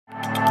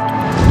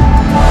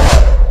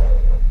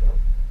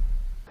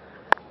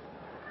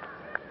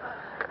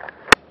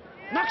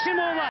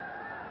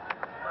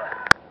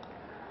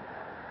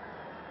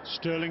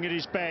Stirling at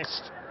his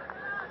best.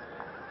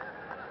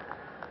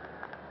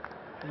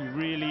 He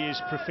really is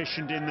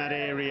proficient in that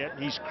area.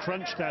 He's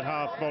crunched that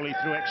half volley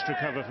through extra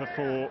cover for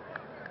 4.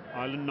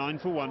 Ireland 9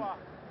 for 1.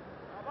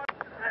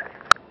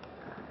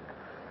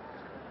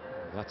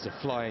 That's a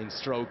flying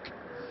stroke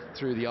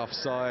through the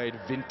offside.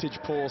 Vintage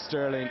Paul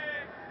Stirling.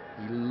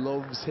 He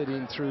loves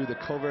hitting through the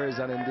covers,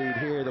 and indeed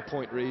here the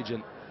point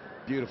region.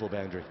 Beautiful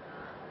boundary.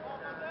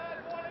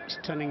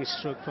 Stunning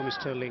stroke from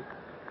Stirling.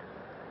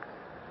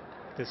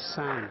 The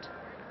sound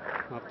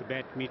of the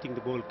bat meeting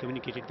the ball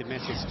communicated the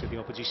message to the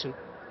opposition.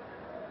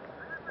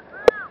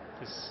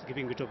 Just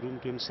giving a bit of room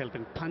to himself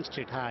and punched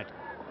it hard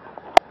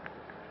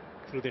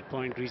through that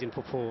point region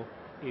for 4.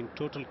 In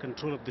total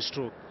control of the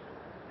stroke.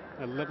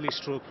 A lovely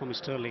stroke from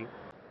Stirling.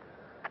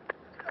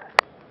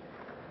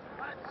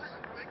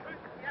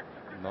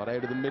 Not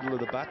out of the middle of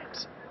the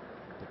bat,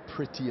 but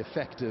pretty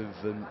effective,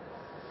 and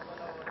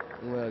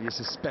well, you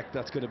suspect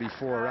that's going to be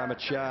for Rahmat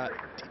Shah.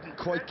 Didn't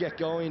quite get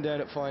going down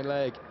at fine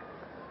leg.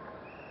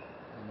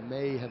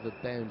 May have a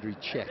boundary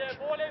check.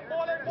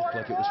 Looked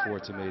like it was for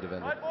to me,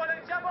 defender.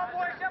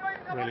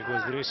 Well, it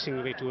was racing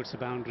away towards the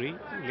boundary.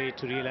 Late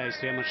to realize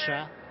Rahmat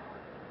Shah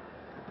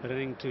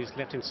running to his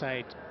left hand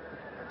side.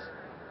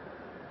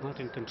 Not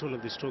in control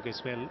of the stroke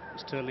as well.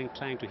 Stirling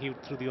trying to heave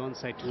through the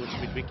onside towards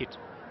mid wicket.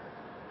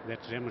 That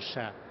Rahmat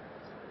Shah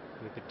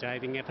with the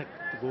diving effort,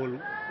 the ball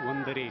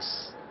won the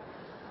race.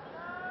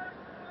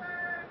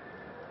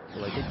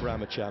 Well, I think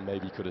Rahmat Shah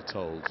maybe could have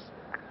told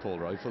Paul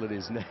Rifle at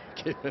his neck,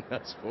 given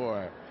that's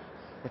 4.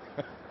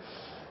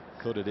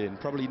 Put it in.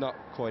 Probably not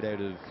quite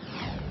out of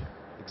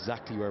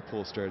exactly where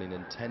Paul Stirling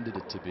intended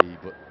it to be,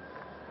 but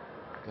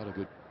got a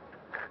good.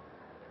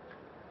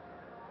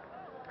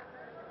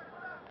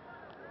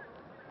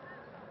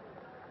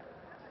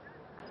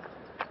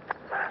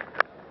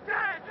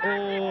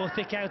 Oh,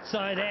 thick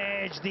outside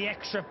edge, the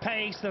extra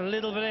pace, and a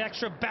little bit of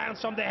extra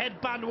bounce from the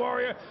headband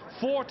warrior.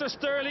 4 to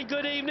Stirling,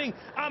 good evening.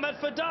 Ahmed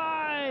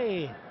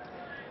Fadai.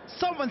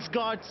 Someone's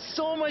got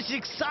so much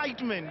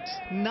excitement.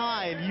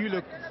 Niall, you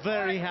look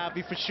very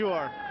happy for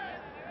sure.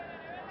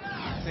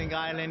 I think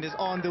Ireland is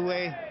on the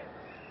way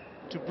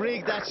to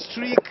break that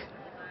streak.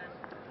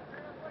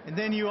 And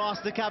then you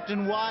ask the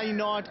captain, why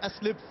not a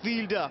slip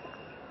fielder?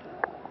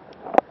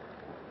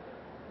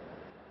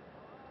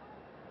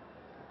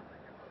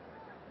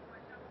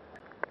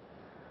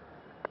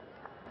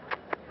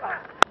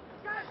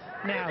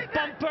 Now,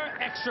 bumper,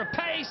 extra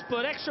pace,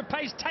 but extra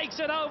pace takes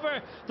it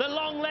over the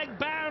long leg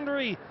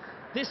boundary.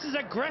 This is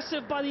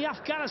aggressive by the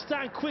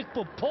Afghanistan quick,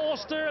 but Paul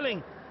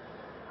Stirling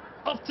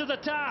up to the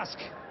task.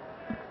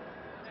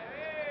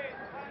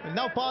 And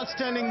now Paul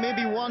Stirling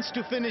maybe wants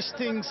to finish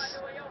things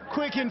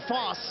quick and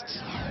fast.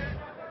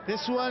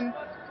 This one,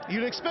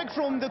 you'd expect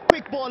from the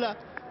quick bowler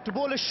to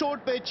bowl a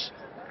short pitch,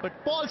 but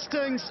Paul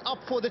Stirling's up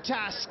for the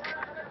task.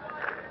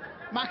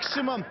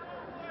 Maximum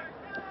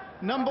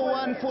number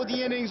 1 for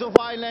the innings of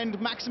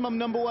Ireland, maximum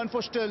number 1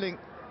 for Stirling.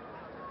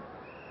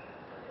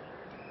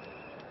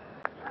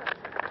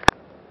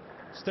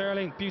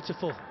 Stirling,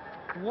 beautiful.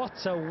 What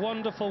a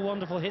wonderful,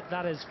 wonderful hit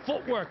that is.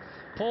 Footwork.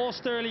 Paul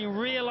Stirling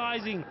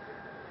realising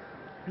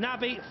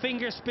Nabi,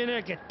 finger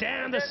spinner, get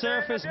down the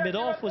surface.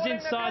 Mid-off was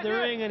inside the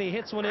ring and he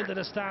hits one into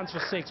the stands for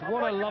 6.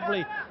 What a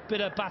lovely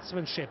bit of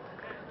batsmanship.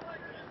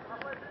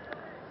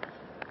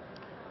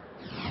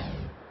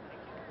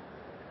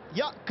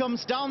 Yeah,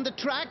 comes down the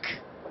track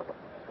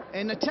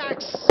and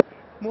attacks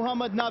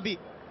Muhammad Nabi,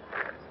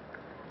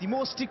 the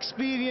most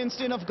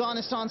experienced in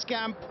Afghanistan's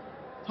camp.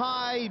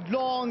 High,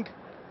 long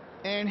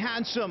and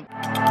handsome.